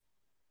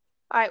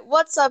All right,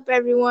 what's up,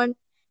 everyone?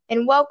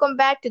 And welcome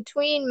back to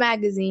Tween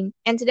Magazine.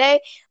 And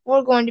today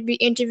we're going to be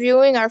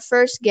interviewing our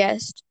first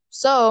guest.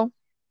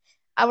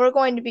 We're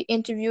going to be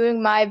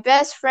interviewing my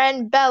best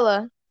friend,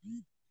 Bella.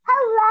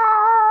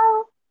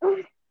 Hello.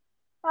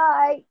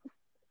 Hi.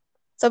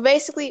 So,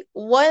 basically,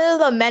 one of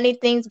the many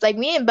things, like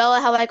me and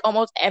Bella have like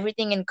almost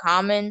everything in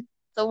common.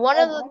 So, one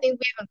of the Uh-huh. things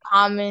we have in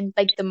common,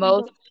 like the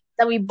most,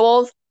 that we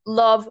both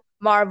love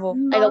Marvel,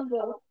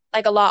 Marvel.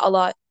 like a lot, a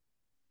lot.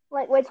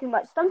 Like way too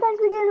much. Sometimes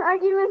we get in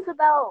arguments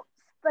about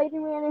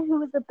Spider-Man and who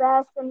was the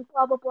best and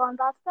blah blah blah and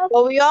that stuff.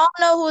 Well, we all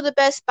know who the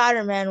best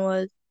Spider-Man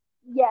was,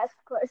 Yes,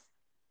 of course.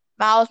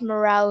 Miles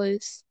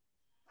Morales.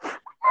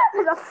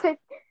 That's it.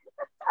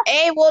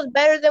 A was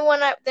better than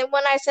when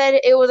I said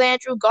it was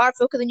Andrew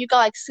Garfield, because then you got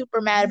like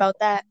super mad about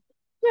that.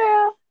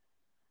 Yeah.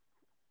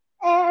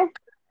 And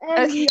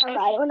Okay, you're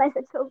right when I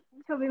said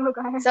Tobey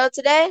Maguire. so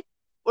today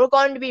we're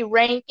going to be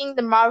ranking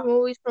the Marvel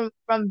movies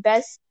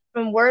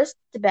from worst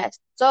to best.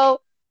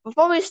 So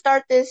before we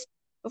start this,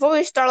 before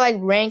we start like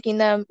ranking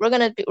them,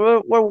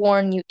 we're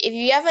warning you, if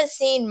you haven't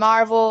seen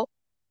Marvel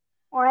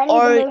Or any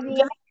of the or you movies.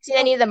 haven't seen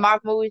any of the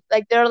Marvel movies,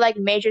 like there are like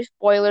major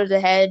spoilers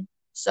ahead.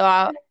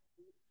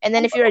 And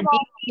then And if first you're a of all,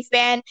 DC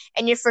fan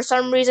and you're for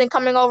some reason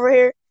coming over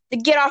here to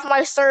get off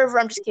my server,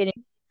 I'm just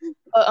kidding.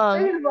 But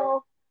first of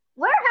all,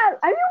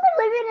 have you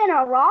been living in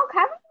Iraq?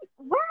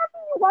 Where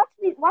haven't you watched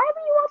these? Why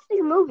haven't you watched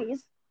these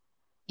movies?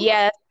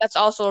 Yeah, that's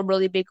also a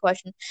really big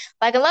question.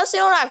 Like, unless you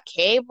don't have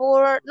cable,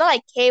 or not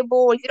like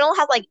cable, if you don't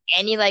have like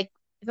any like, if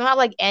you don't have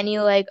like any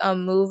like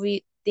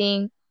movie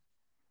thing,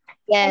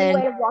 Any then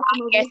way to watch I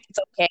a guess movie? it's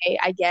okay,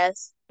 I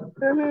guess.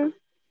 Mm-hmm.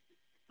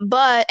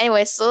 But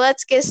anyway, so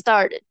let's get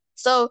started.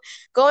 So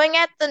going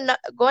at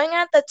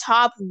the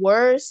top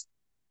worst,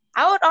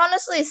 I would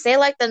honestly say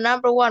like the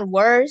number one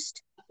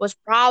worst was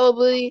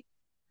probably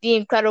the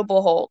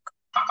Incredible Hulk.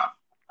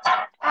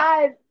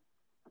 I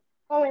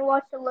only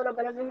watched a little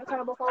bit of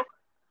Incredible Hulk.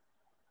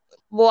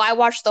 Well, I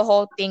watched the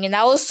whole thing and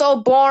that was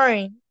so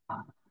boring.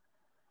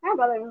 My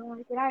brother didn't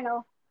like it. I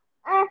know.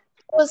 Eh, It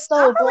was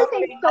I'll so probably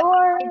boring. say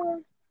Thor,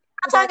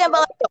 I'm The Dark talking about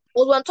World. like the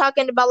old one. I'm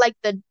talking about like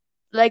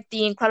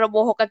the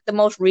Incredible Hulk, like the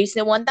most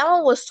recent one. That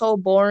one was so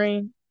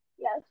boring,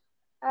 Yes.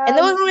 and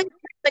there was Um. really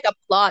like a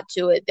plot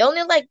to it. The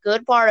only like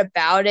good part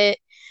about it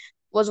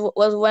was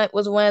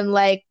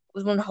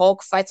when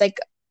Hulk fights like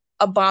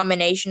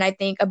Abomination. I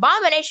think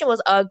Abomination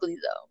was ugly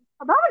though.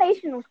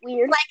 Abomination was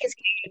weird. I like his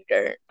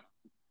character.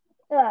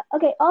 Yeah.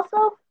 Okay.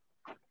 Also,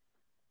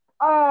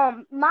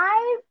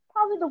 my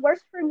probably the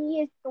worst for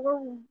me is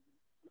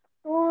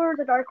Thor,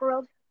 The Dark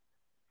World.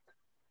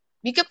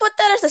 You could put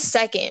that as the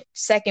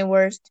second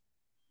worst.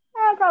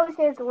 I'd probably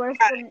say it's the worst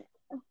than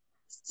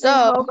So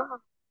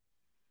Hulk.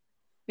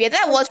 yeah,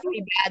 that It's was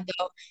pretty bad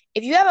though.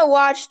 If you haven't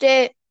watched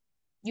it,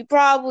 you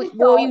probably just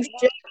well you should,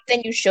 don't,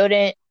 then you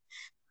shouldn't.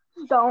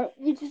 don't.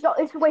 You just don't.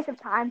 It's a waste of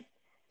time.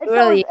 It's so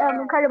Really.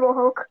 Incredible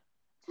Hulk.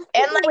 And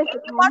Just a like waste if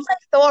of you watch time. like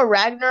Thor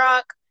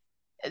Ragnarok,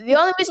 the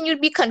only reason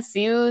you'd be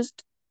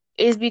confused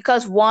is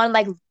because one,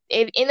 like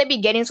in the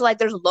beginning, so like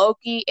there's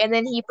Loki, and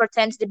then he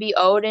pretends to be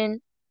Odin,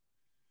 and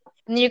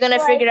then you're gonna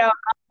Like, figure out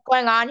what's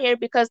going on here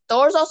because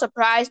Thor's all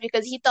surprised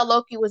because he thought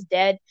Loki was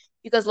dead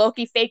because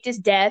Loki faked his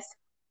death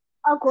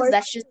of because course.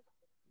 that's just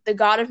the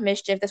god of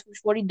mischief. That's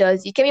what he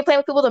does. You can't be playing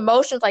with people's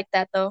emotions like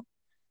that though.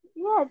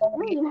 Yeah, it's Like,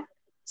 mean.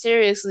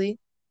 seriously.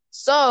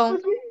 So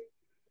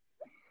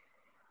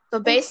so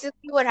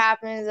basically, what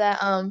happens is that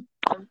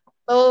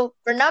so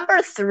for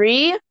number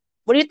three,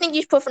 what do you think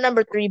you should put for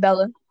number three,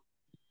 Bella?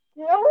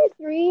 Number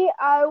three,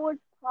 I would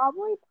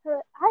probably put.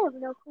 I have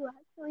no clue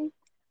actually.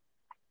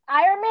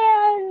 Iron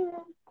Man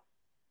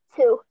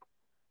 2.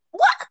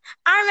 What?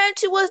 Iron Man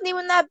 2 wasn't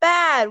even that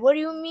bad. What do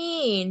you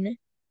mean?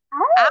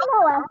 I I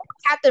don't know.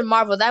 Captain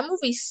Marvel. That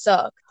movie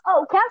sucked.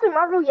 Oh, Captain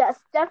Marvel, yes,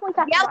 definitely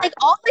Captain Yeah, like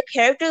Marvel. all the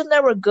characters in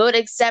there were good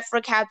except for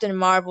Captain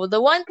Marvel.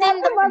 The one thing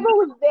that Captain Marvel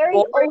was very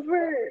boring,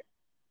 over,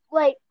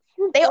 like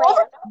she was they over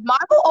bland.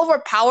 Marvel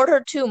overpowered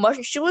her too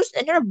much. She was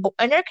and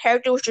her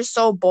character was just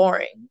so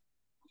boring.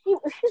 She's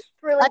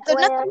really Like there's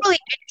nothing bland. really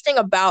interesting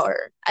about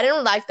her. I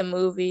didn't like the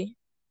movie.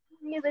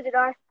 Neither did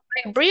I.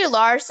 Like Brie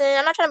Larson,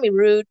 I'm not trying to be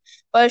rude,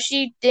 but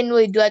she didn't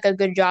really do like a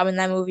good job in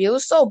that movie. It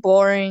was so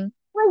boring.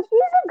 Like she's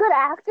a good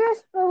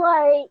actress, but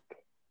like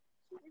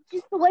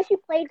just the way she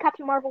played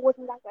Captain Marvel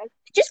wasn't that good.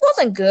 It just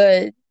wasn't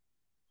good.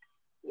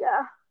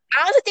 Yeah,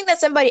 I honestly think that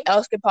somebody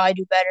else could probably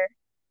do better.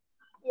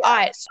 All yeah.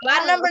 right, so I at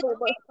don't number know who three,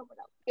 was someone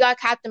else. you got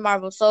Captain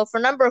Marvel. So for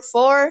number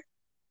four,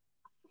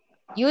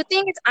 you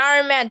think it's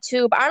Iron Man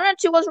 2, but Iron Man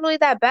 2 wasn't really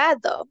that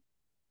bad though.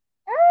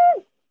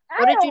 I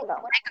What did you don't know.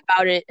 like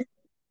about it?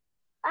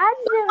 I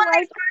just The didn't one they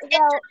like first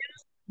about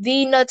introduced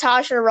the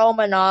Natasha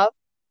Romanoff.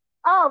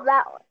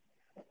 that one.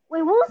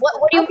 Wait, what was?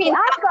 What do you Okay, mean?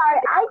 I'm sorry.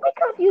 I get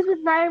confused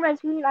with Iron Man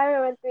 2 and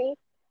Iron Man 3.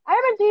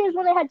 Iron Man 3 is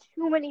when they had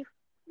too many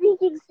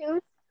freaking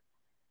suits,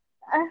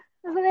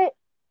 isn't it?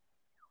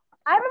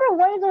 I remember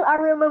one of the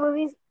Iron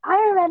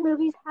Man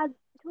movies had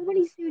too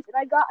many suits, and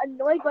I got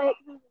annoyed by it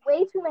because it was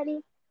way too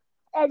many.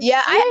 and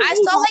Yeah, we didn't I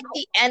need saw that like much.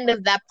 the end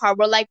of that part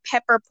where like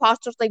Pepper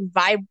Potts was like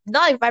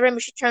not like vibrant,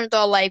 but she turned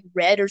all like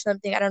red or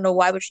something. I don't know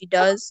why, but she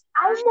does.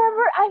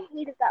 I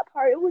hated that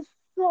part. It was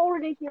so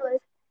ridiculous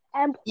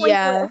and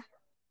Yeah, pointless.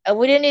 and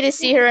we didn't need to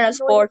It see was her in a annoying.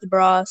 sports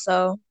bra.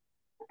 So,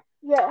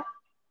 Yeah,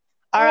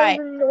 all it was right,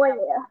 annoying.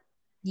 Yeah.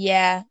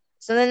 yeah.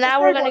 So then The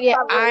now we're third gonna one get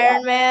probably, yeah.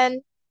 Iron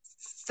Man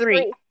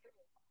 3, Three.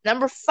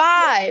 number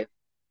Yeah. 5.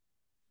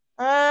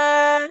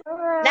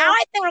 Now Uh,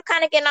 I think we're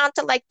kind of getting on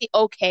to like the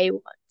okay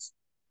ones.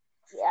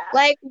 yeah.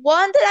 Like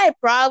one that I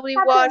probably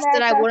Captain watched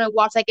that I America. wouldn't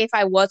watch like if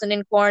I wasn't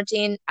in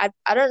quarantine. I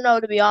don't know,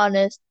 to be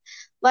honest.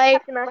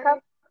 Like Captain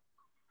America.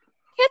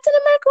 Captain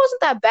America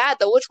wasn't that bad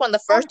though. Which one? The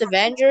Um, first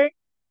Avenger?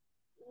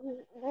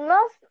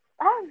 most,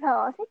 I don't know.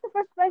 I think the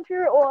first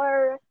Adventure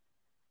or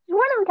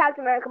one of the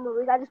Captain America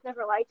movies I just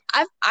never liked.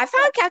 I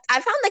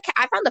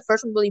found the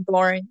first one really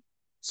boring.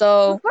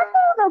 The So first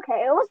one was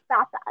okay. It was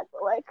not bad,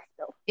 but like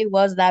still. it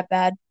was that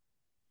bad.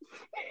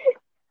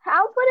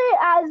 I'll put it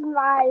as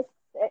my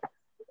sixth.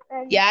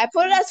 And Yeah, I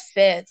put it as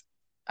fifth.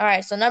 All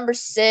right, so number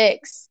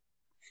 6.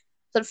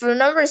 So for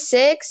number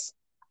 6,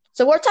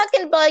 so we're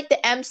talking about like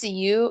the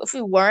MCU. If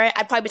we weren't,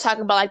 I'd probably be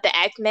talking about like the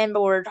X-Men,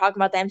 but we're talking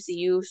about the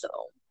MCU. So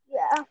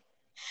yeah.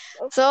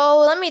 So,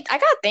 I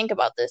gotta think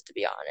about this to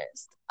be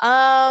honest.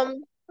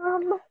 um,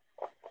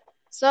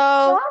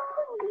 So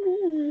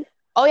probably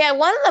oh yeah,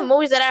 one of the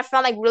movies that I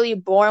found like really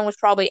boring was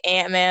probably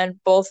Ant-Man.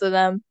 Both of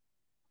them.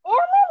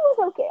 Ant-Man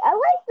was okay. I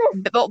like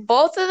this.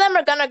 Both of them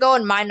are gonna go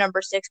in my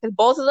number 6 because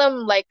both of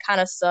them like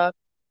kind of suck.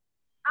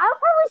 I'll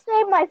probably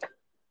say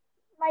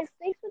my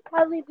six would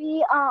probably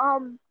be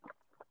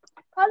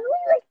probably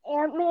like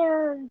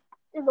Ant-Man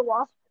and the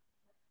Wasp.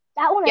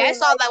 That one I Yeah, I didn't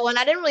saw like. that one.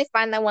 I didn't really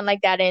find that one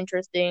like that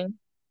interesting.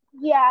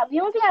 Yeah, the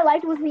only thing I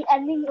liked was the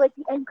ending, like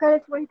the end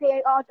credits where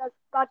they all just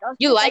got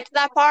You Justice. Like, liked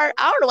that part?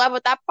 I don't know why,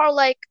 but that part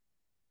like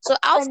so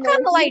I was kind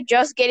annoyed of me. like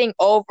just getting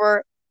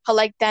over how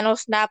like Thanos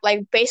snapped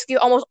like basically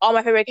almost all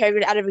my favorite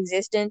characters out of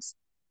existence.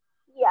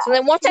 So Yeah,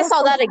 then once she I was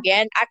saw so that bad.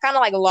 again, I kind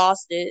of like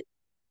lost it.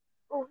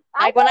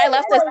 I Like when I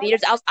left the thought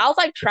theaters, I was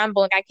like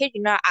trembling. I kid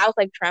you not, I was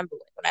like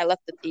trembling when I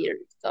left the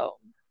theaters. So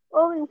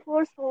oh,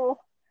 forceful.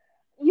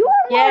 You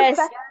were more yes,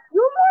 affected.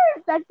 You were more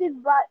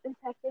impacted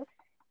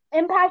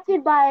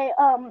by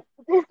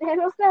this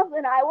Thanos stuff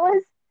than I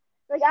was.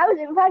 Like I was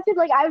impacted.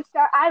 Like I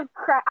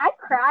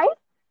cried.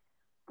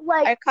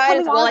 Like I cried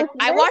as coming well. out Like of the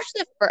theater.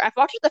 I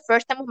watched it the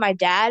first time with my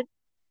dad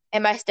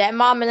and my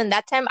stepmom, and then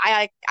that time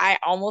I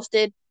almost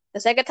did. The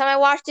second time I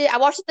watched it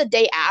the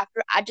day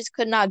after. I just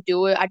could not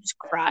do it. I just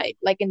cried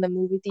like in the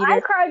movie I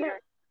theater. cried.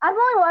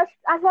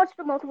 I've watched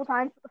it multiple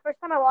times. But the first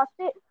time I watched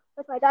it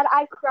with my dad,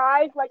 I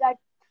cried.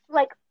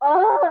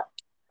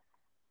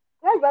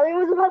 My brother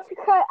was about to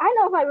cry. I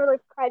know if I really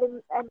cried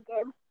in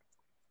Endgame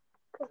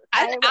because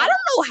Iron I Man.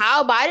 don't know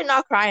how, but I did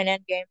not cry in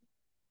Endgame.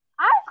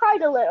 I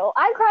cried a little.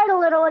 I cried a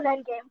little in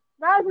Endgame.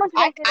 Not as much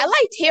as I did I in.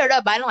 like teared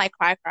up, but I don't like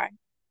cry.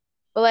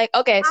 But like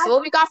okay, I, so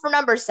what we got for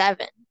number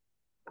 7?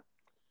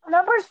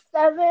 Number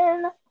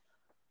seven.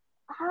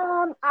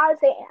 I would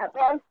say Ant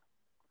Man.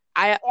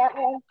 I Ant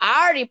Man.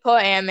 I already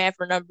put Ant Man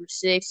for number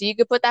 6, so you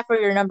could put that for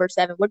your number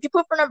 7. What'd you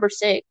put for number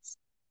 6?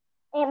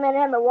 Ant Man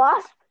and the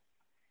Wasp.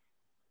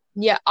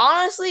 Yeah,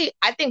 honestly,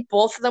 I think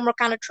both of them were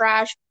kind of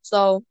trash,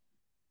 so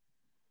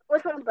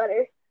Which one's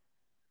better?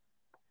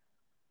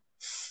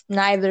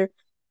 neither.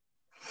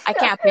 I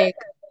can't pick.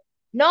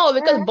 No,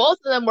 because both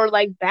of them were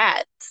like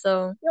bad.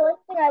 So The only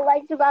thing I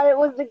liked about it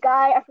was the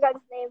guy. I forgot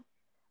his name.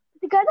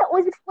 The guy that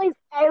always explains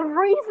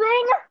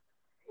everything.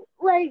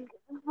 Like,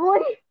 boy,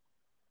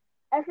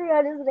 I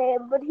forgot his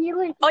name, but he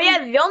like oh he yeah,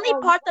 the only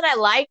part that I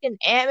liked in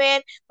Ant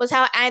Man was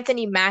how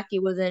Anthony Mackie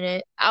was in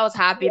it. I was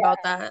happy yeah about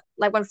that.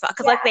 Like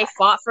because like they yeah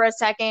fought for a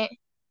second,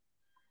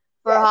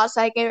 for a yes hot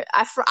second.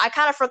 I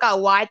kind of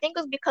forgot why. I think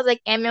it was because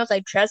like Ant Man was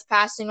like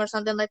trespassing or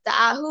something like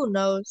that. Who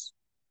knows?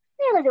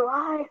 neither do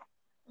I.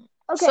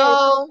 Okay,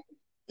 So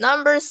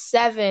number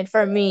 7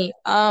 for me.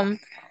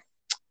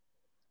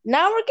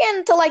 Now we're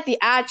getting to like the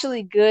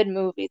actually good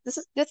movies. This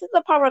is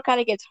the part where it kind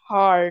of gets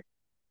hard.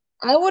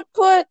 I would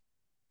put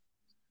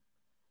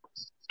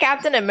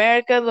Captain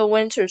America: The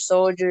Winter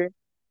Soldier.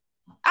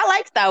 I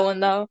liked that one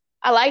though.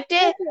 I liked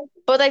it,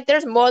 but like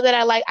there's more that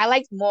I like. I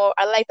liked more.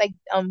 I like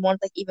ones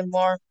like even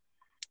more.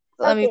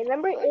 So let me. okay.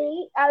 Number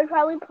eight, I would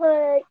probably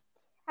put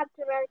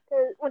Captain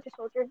America: Winter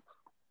Soldier.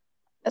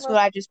 That's what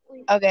I just.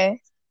 Okay.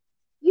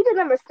 You did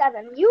number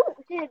seven. You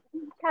did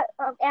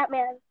Ant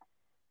Man.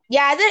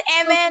 Yeah, I did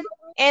Ant Man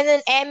and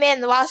then Ant Man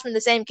and the Wasp in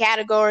the same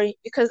category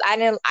because I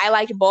didn't. I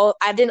liked both.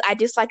 I didn't. I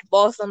disliked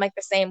both of them like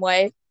the same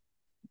way.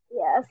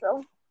 Yeah,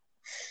 so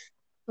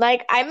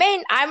Like I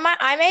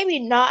maybe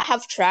not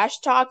have trash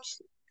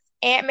talked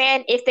Ant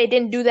Man if they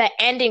didn't do that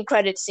ending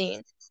credit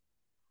scene.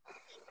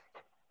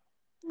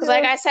 Because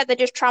like no, I said, that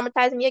just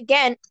traumatized me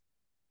again.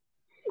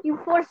 you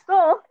poor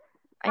soul.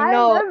 I I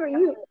know remember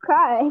you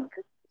crying.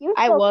 You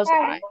I so was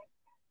crying. crying.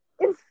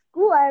 In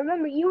school, I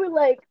remember you were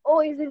like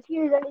always in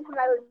tears anytime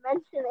I would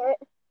mention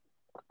it.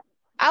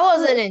 I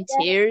You were wasn't in sad.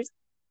 tears.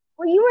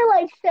 Well, you were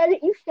like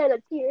you shed a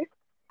tear.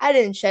 I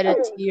didn't shed a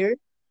tear.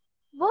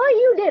 Boy,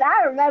 you did.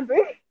 I remember.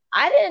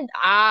 I didn't.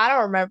 I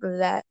don't remember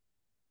that.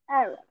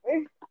 I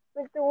remember.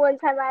 Like the one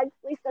time I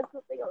actually said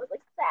something, I was like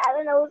sad,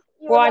 and you were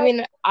Well, I like,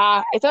 mean,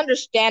 it's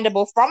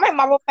understandable. For all my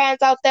Marvel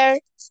fans out there,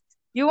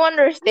 you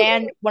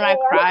understand when I yeah,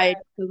 cried.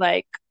 'Cause,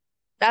 like,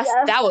 yeah,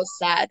 that was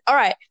sad. All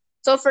right.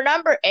 So for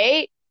number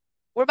 8,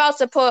 we're about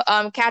to put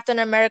Captain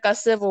America: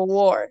 Civil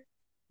War.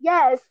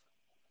 yes.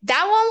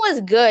 That one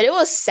was good. It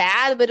was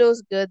sad, but it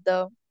was good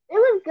though. It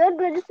was good,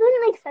 but it just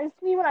didn't make sense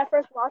to me when I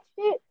first watched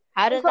it,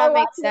 How and did so I that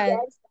make watched it again.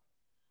 sense?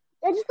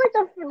 It's just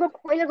like the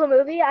point of the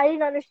movie. I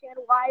didn't understand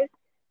why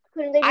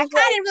couldn't they I just kind of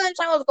like didn't really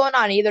understand what was going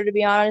on either, to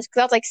be honest,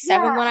 because I was like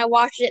 7 yeah, when I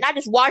watched it, and I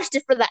just watched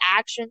it for the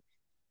action.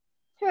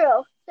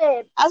 true,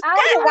 same. I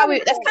didn't That's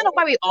understand kind of it.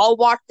 why we all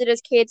watched it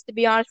as kids, to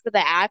be honest, for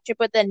the action.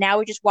 But then now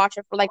we just watch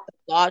it for like the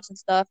plots and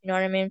stuff. You know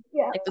what I mean?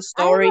 Yeah, Like the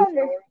I never story.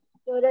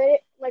 understood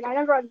it. Like I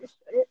never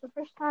understood it the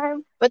first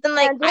time, But then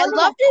like and the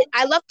only thing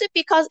I loved it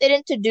because it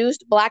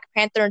introduced Black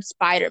Panther and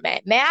Spider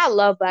Man. Man, I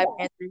love Black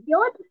yeah, Panther. you know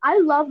what? I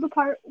love the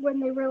part when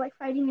they were like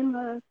fighting in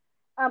the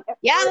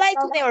Yeah, I airport. liked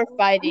when they were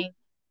fighting.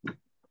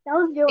 That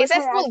was the only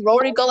Except part I for when actually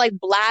Rory liked. got like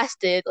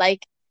blasted.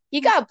 Like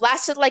he got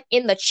blasted like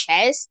in the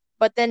chest,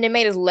 but then it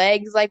made his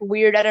legs like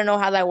weird. I don't know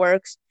how that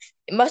works.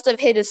 It must have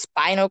hit his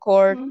spinal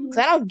cord. Mm-hmm. Cause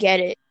I don't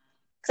get it.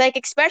 Cause like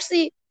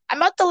especially I'm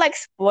about to like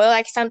spoil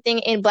like something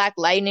in Black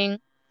Lightning.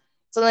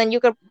 So then you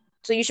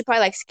should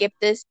probably like skip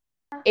this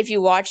if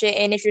you watch it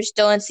and if you're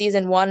still in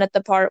season 1 at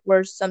the part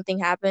where something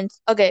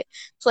happens. Okay.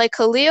 So like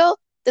Khalil,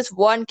 this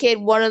one kid,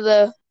 one of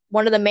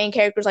the main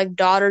characters like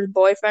daughter's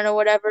boyfriend or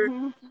whatever,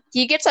 Mm-hmm.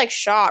 he gets like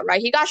shot,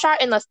 right? He got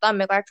shot in the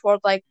stomach, like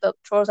towards like the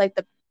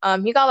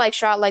he got like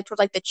shot like towards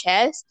like the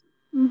chest.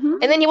 Mm-hmm.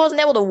 And then he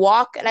wasn't able to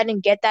walk and I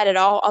didn't get that at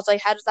all. I was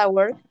like, how does that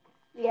work?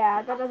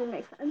 Yeah, that doesn't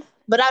make sense.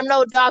 But I'm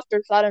no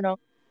doctor, so I don't know.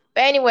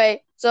 But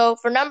anyway, so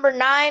for number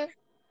 9,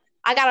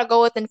 I gotta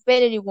go with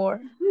Infinity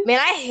War. Man,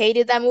 I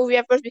hated that movie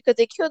at first because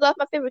they killed off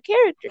my favorite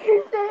character.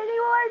 Infinity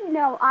War?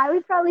 No, I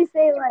would probably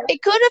say like They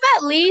could have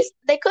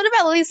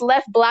at least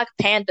left Black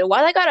Panther.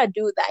 Why they gotta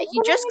do that?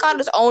 He just got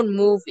his own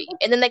movie,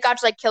 and then they got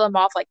to like kill him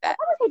off like I that.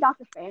 would say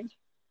Doctor Strange.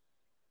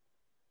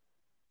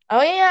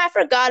 Oh yeah, I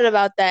forgot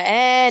about that.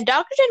 And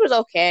Doctor Strange was It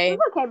okay,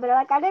 was okay, but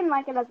like I didn't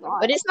like it as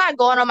much. but it's not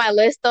going on my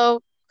list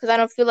though because I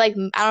don't feel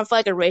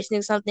like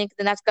erasing something. Cause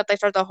then that's got to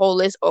start the whole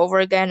list over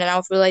again, and I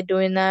don't feel like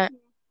doing that.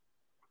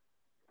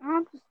 I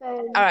have to say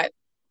All right,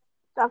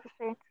 Doctor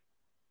Strange.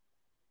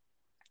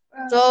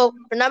 so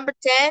for number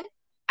 10,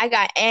 I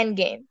got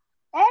Endgame.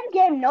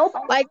 Endgame, nope.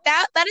 Like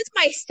that is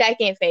my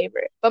second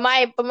favorite. But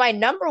my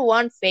number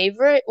 1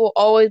 favorite will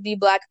always be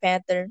Black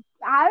Panther.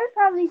 I would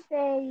probably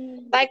say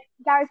Like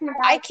Guardians of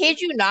the I Galaxy.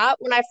 kid you not,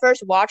 when I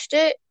first watched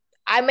it,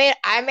 I made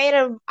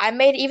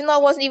even though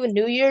it wasn't even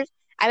New Year's,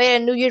 I made a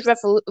New Year's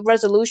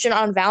resolution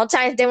on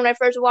Valentine's Day when I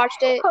first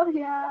watched it Oh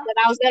yeah. that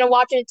I was gonna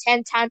watch it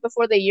 10 times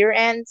before the year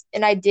ends,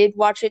 and I did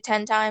watch it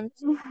 10 times.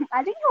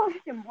 I think I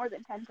watched it more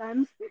than 10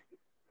 times.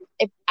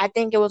 I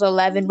think it was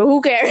 11, but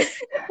who cares?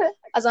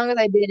 As long as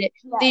I did it.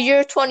 The Yeah.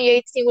 year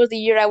 2018 was the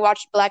year I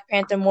watched Black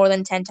Panther more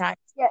than 10 times.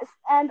 Yes,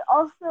 and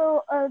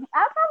also I'd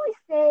probably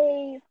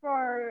say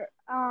for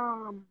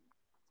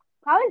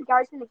probably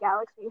Guardians of the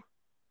Galaxy.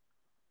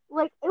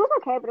 Like it was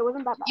okay, but it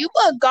wasn't that You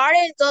bad. put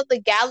Guardians of the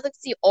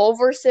Galaxy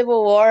over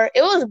Civil War.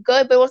 It was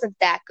good, but it wasn't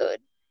that good.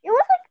 It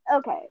was like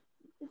okay.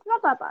 It's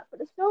not that bad,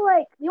 but it's still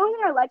like the only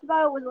thing I liked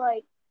about it was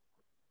like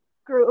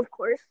Groot, of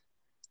course,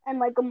 and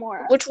like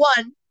Gamora. Which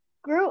one?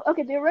 Groot.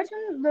 Okay, the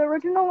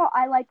original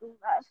I like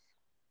less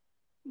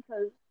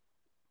because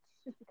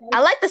just because. I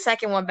like the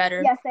second one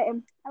better. Yeah,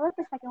 same. I like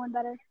the second one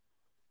better.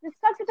 It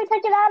sucks if they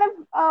take it out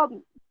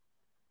of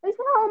they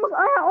took out almost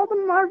all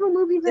the Marvel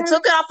movies. They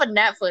took it off of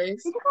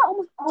Netflix. They took out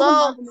almost all the So,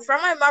 Marvel movies. for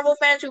my Marvel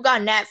fans who got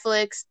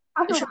Netflix,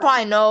 I you feel should bad.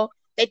 probably know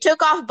they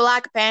took off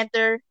Black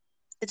Panther,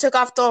 they took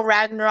off Thor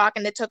Ragnarok,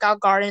 and they took out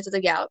Guardians of the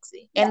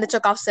Galaxy, and they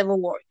took off Civil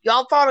War.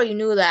 Y'all probably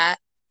knew that,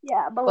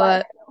 Yeah, but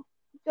like but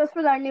just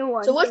for that new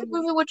one. so which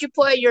movie would you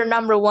put your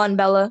number 1,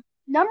 Bella?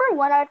 Number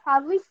one, I'd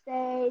probably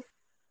say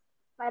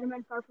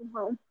Spider-Man: Far From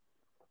Home.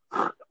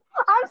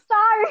 I'm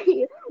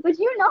sorry, but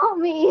you know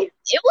me.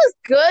 It was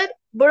good,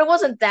 but it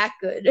wasn't that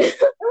good. It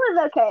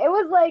was okay. It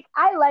was like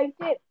I liked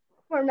it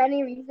for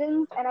many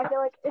reasons, and I feel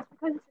like it's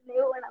because it's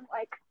new, and I'm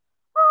like,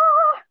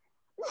 ah.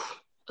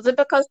 Was it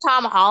because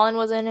Tom Holland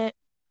was in it?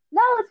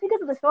 No, it's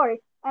because of the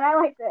story, and I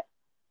liked it,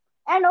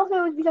 and also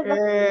it was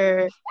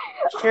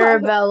because Sure,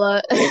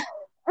 Bella.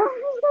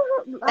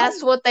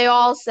 That's what they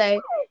all say.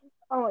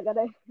 Oh my god.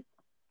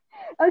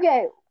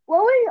 Okay,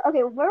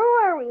 okay, where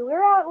were we? We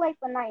were at like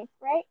the ninth,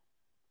 right?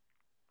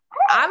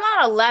 I'm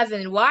on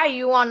 11. Why are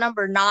you on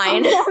number 9?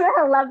 I'm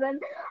at 11.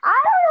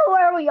 I don't know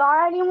where we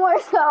are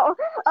anymore, so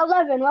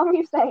 11, what were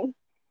you saying?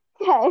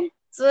 Okay.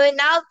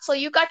 So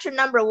you got your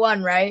number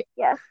 1, right?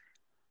 Yes.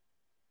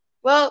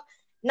 Well,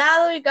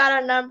 now that we got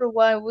our number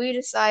 1, we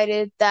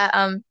decided that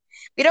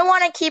we don't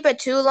want to keep it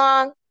too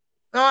long.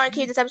 We don't want to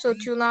keep this episode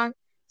too long.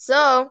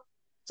 So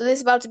this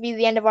is about to be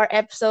the end of our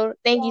episode.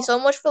 Thank you so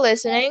much for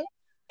listening.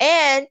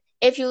 And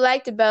If you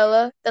liked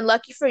Bella, then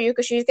lucky for you,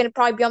 because she's gonna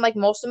probably be on like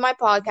most of my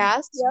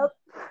podcasts, Yep.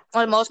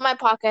 on most of my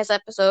podcast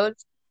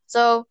episodes.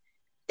 So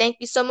thank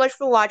you so much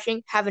for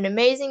watching. Have an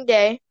amazing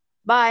day.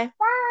 Bye.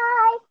 Bye.